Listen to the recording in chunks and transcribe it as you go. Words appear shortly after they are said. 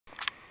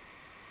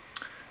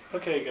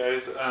Okay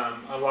guys,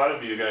 a lot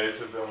of you guys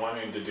have been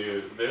wanting to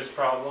do this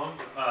problem.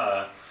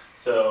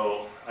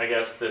 So I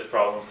guess this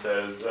problem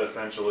says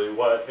essentially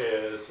what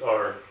is,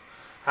 or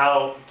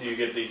how do you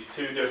get these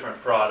two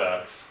different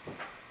products,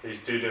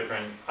 these two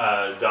different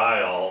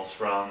diols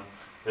from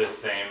this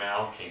same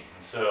alkene.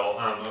 So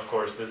of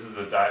course this is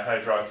a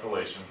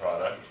dihydroxylation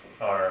product,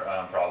 or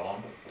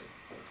problem.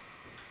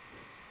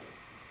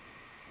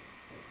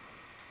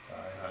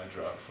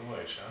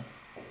 Dihydroxylation.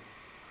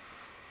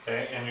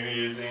 Okay, and you're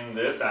using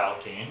this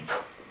alkene.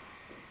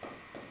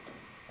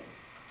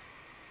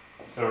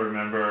 So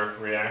remember,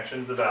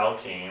 reactions of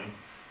alkene.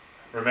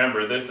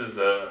 Remember, this is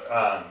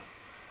a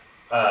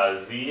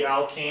Z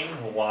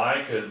alkene.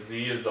 Why? Because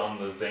Z is on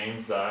the same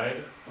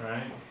side,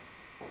 right?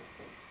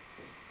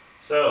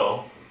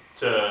 So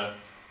to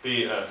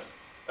be a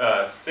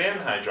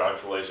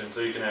syn-hydroxylation, so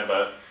you can have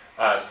a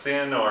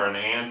syn or an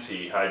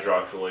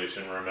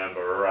anti-hydroxylation,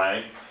 remember,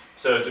 right?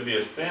 So to be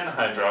a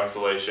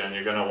syn-hydroxylation,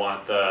 you're going to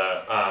want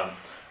the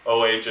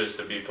OHs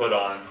to be put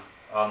on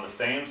the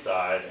same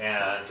side,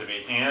 and to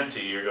be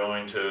anti, you're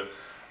going to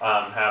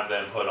have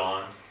them put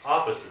on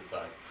opposite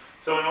side.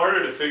 So in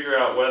order to figure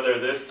out whether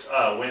this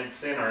went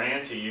syn or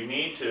anti, you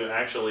need to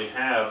actually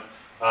have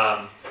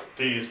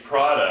these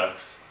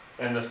products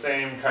in the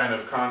same kind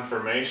of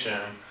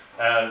conformation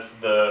as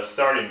the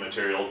starting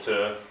material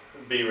to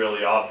be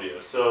really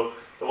obvious. So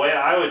the way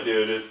I would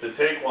do it is to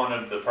take one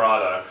of the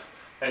products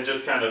and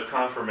just kind of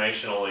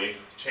conformationally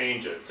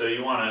change it. So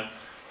you want to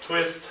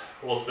twist,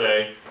 we'll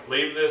say,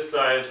 leave this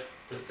side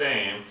the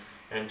same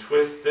and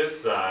twist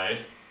this side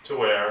to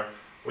where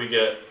we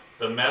get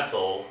the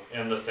methyl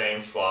in the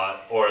same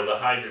spot, or the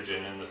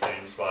hydrogen in the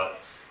same spot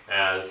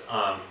as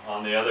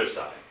on the other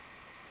side.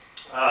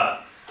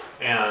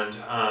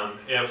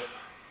 If,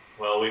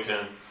 well, we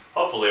can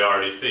hopefully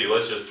already see,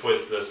 let's just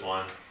twist this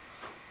one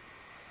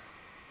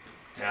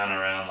down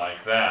around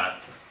like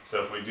that.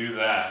 So if we do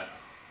that,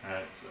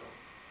 alright, so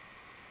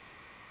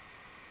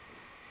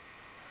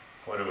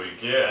what do we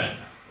get?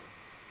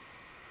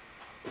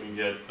 We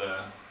get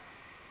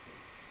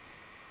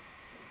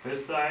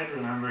this side,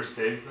 remember,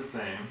 stays the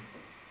same.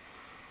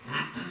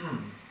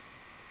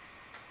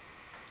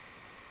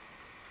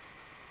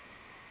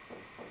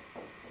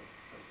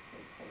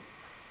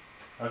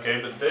 Okay,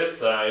 but this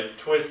side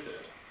twisted,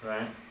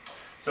 right?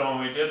 So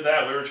when we did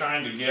that, we were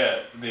trying to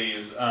get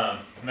these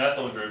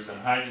methyl groups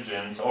and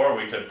hydrogens, or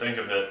we could think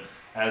of it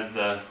as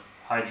the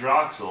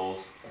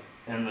hydroxyls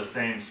in the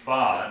same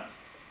spot.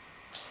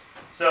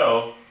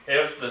 So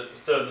if the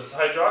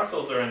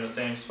hydroxyls are in the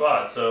same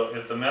spot, so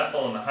if the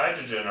methyl and the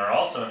hydrogen are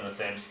also in the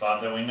same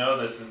spot, then we know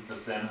this is the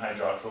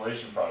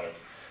syn-hydroxylation product.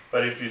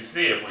 But if you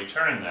see, if we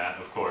turn that,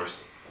 of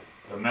course,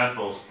 the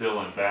methyl's still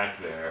in back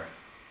there,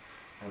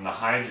 and the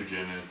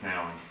hydrogen is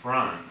now in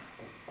front.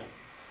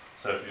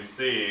 So if you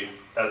see,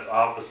 that's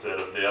opposite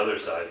of the other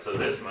side, so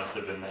this must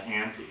have been the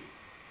anti.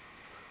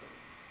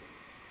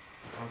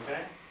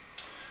 Okay?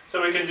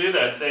 So we can do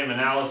that same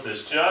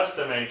analysis just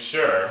to make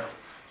sure.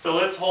 So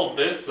let's hold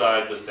this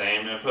side the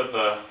same and put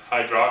the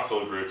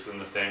hydroxyl groups in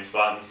the same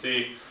spot and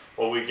see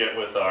what we get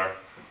with our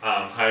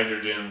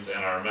hydrogens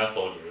and our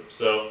methyl groups.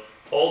 So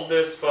hold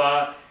this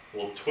spot,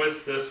 we'll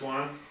twist this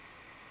one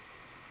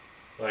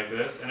like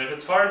this. And if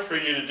it's hard for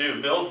you to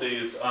do, build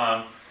these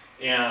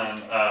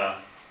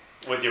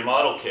with your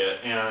model kit,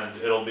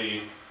 and it'll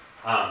be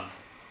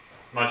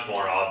much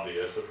more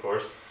obvious, of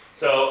course.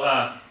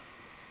 So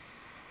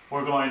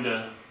we're going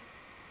to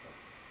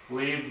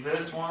leave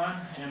this one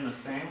in the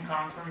same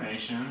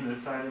conformation,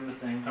 this side in the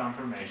same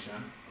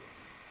conformation.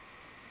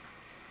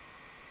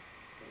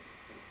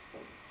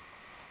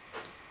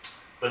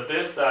 But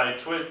this side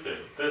twisted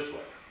this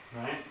way,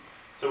 right?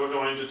 So we're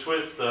going to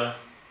twist the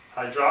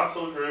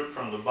hydroxyl group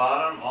from the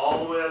bottom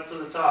all the way up to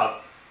the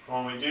top.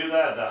 When we do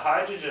that, the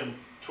hydrogen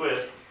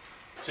twists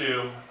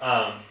to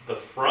the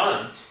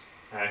front,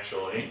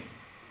 actually,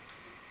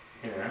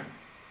 here.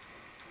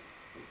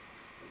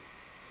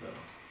 So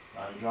the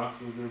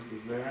hydroxyl group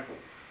is there,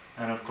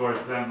 and of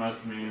course that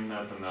must mean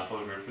that the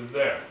methyl group is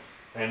there.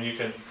 And you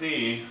can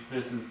see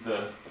this is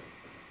the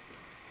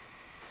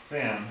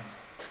syn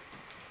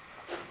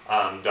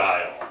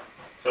diol.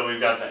 So we've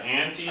got the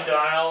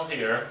anti-diol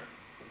here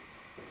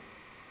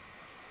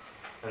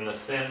and the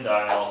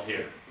syn-diol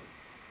here.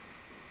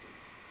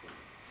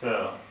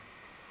 So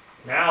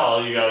now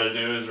all you got to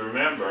do is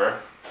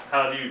remember,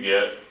 how do you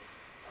get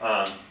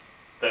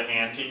the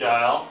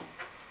anti-diol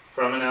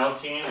from an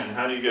alkene, and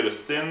how do you get a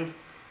syn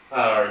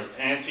or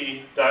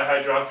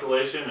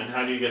anti-dihydroxylation, and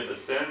how do you get the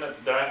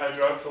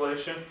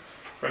syn-dihydroxylation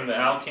from the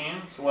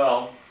alkenes?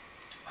 Well,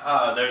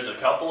 there's a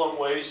couple of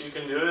ways you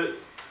can do it.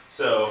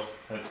 So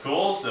that's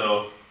cool.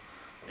 So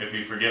if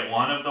you forget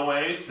one of the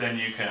ways, then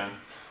you can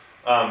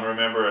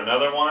remember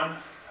another one.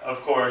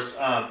 Of course,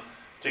 to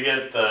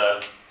get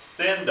the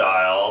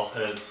syn-diol,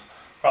 it's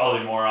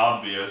probably more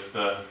obvious.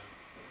 The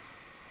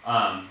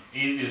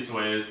easiest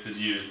way is to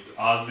use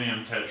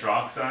osmium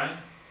tetroxide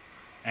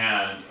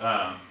and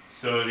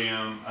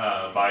sodium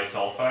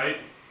bisulfite.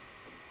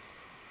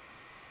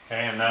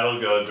 Okay, and that'll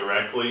go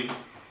directly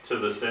to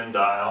the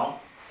syn-diol.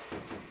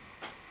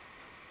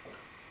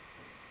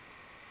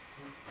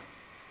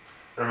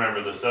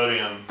 remember the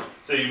sodium,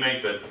 so you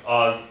make the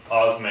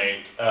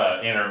osmate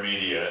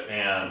intermediate,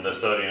 and the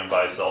sodium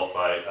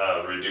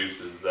bisulfite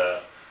reduces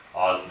that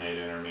osmate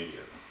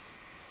intermediate.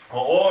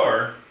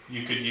 Or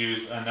you could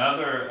use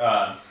another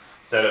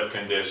set of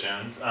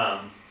conditions,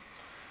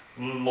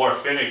 more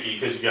finicky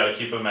because you got to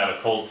keep them at a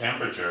cold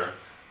temperature,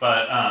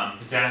 but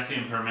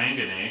potassium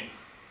permanganate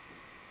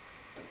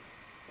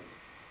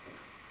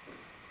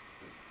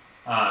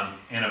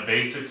in a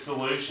basic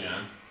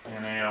solution,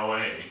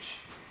 NaOH,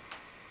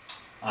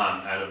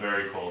 at a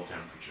very cold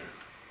temperature.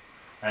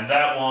 And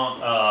that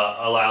won't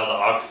allow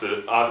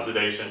the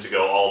oxidation to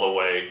go all the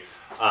way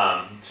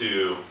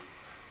to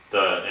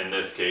in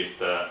this case,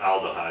 the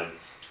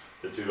aldehydes,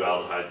 the two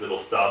aldehydes. It'll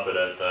stop it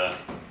at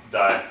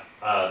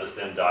the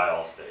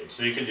syn-diol stage.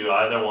 So you can do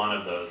either one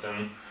of those.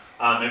 And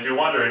if you're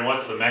wondering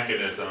what's the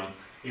mechanism,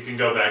 you can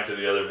go back to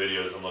the other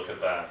videos and look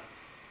at that.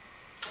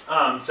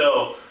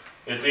 So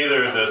it's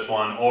either this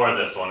one or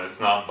this one. It's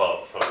not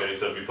both. Okay,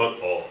 so if you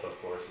put both,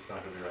 of course, it's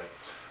not going to be right.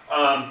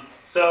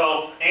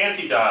 So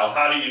anti-diol,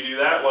 how do you do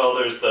that? Well,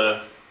 there's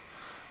the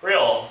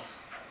real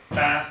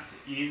fast,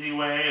 easy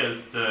way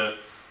is to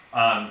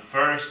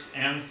first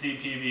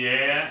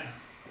mCPBA it,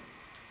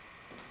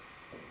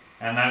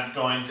 and that's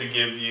going to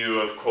give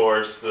you, of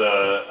course,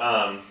 the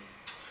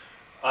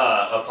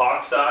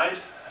epoxide,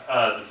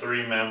 the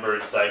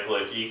three-membered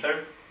cyclic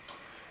ether.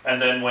 And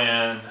then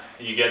when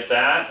you get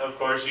that, of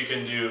course, you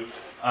can do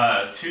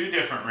two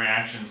different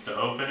reactions to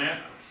open it.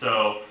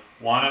 So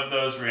one of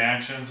those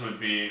reactions would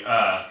be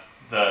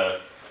the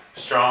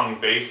strong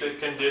basic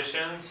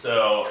conditions,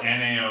 so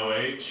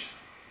NaOH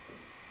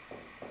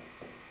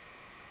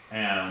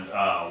and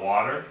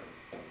water.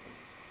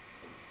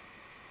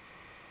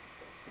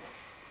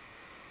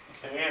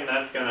 Okay, and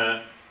that's going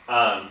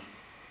to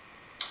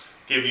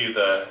give you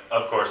the,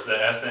 of course, the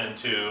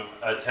SN2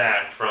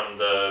 attack from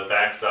the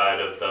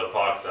backside of the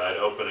epoxide,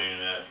 opening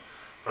it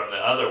from the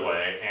other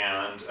way,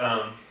 and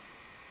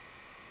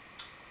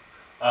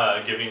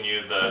giving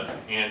you the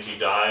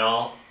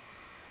anti-diol.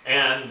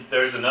 And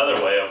there's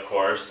another way, of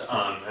course, and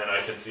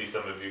I can see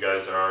some of you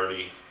guys are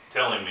already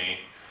telling me,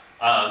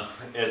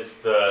 it's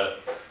the,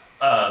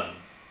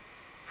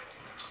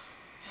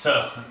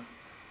 so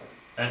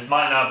this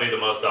might not be the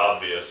most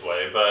obvious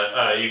way,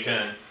 but you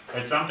can,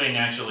 it's something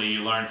actually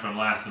you learned from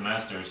last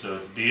semester, so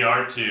it's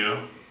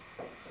Br2,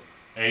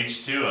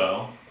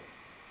 H2O.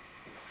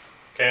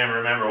 Okay, and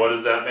remember, what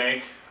does that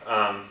make?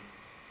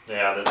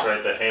 Yeah, that's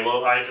right, the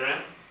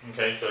halohydrin.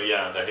 Okay, so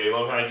yeah, the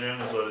halohydrin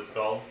is what it's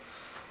called.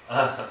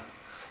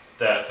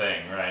 That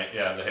thing, right?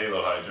 Yeah, the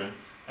halohydrin.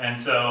 And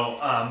so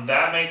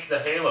that makes the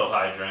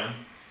halohydrin,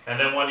 and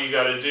then what do you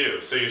got to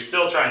do? So you're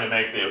still trying to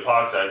make the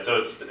epoxide,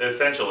 so it's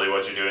essentially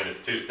what you're doing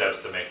is two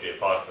steps to make the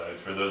epoxide.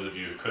 For those of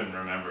you who couldn't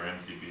remember,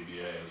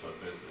 mCPBA is what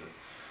this is.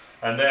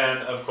 And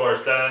then, of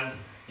course, then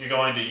you're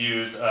going to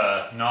use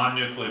a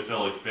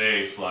non-nucleophilic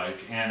base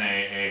like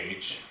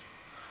NaH,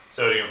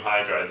 sodium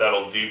hydride.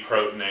 That'll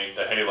deprotonate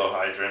the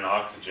halohydrin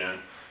oxygen,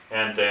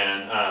 and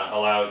then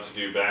allow it to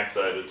do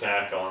backside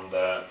attack on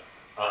that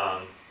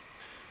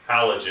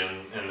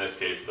halogen, in this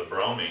case the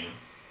bromine.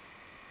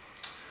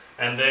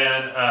 And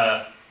then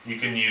you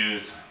can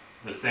use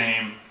the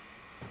same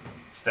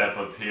step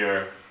up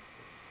here,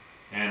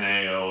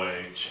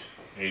 NaOH,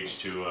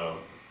 H2O,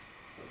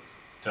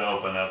 to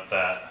open up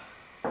that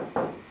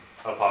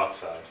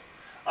epoxide.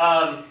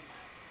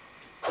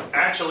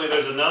 Actually,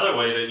 there's another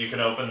way that you can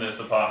open this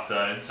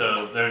epoxide.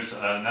 So there's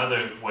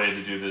another way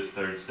to do this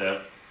third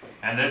step.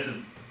 And this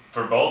is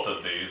for both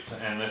of these.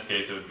 In this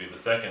case, it would be the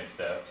second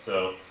step.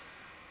 So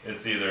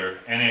it's either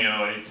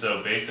NaOH,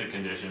 so basic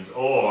conditions,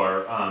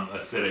 or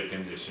acidic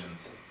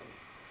conditions,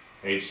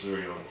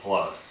 H3O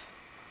plus,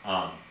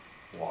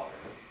 water.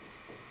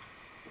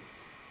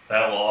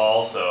 That will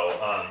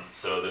also,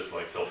 so this is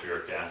like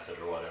sulfuric acid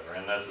or whatever,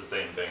 and that's the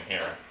same thing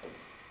here,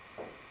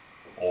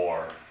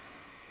 or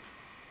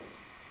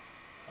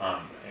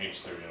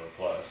H3O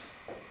plus.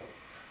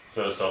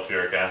 So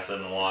sulfuric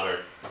acid and water.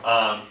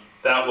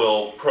 That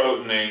will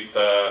protonate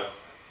the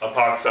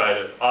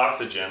epoxide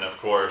oxygen, of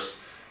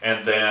course,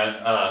 and then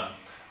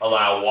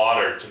allow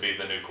water to be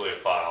the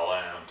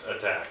nucleophile and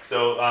attack.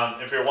 So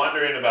if you're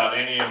wondering about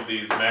any of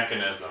these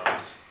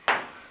mechanisms,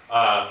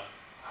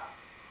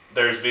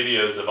 there's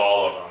videos of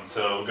all of them.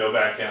 So go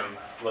back and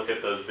look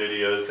at those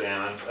videos,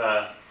 and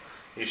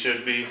you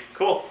should be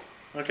cool.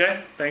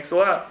 Okay, thanks a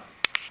lot.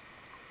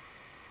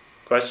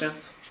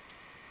 Questions?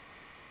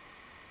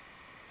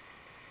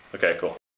 Okay, cool.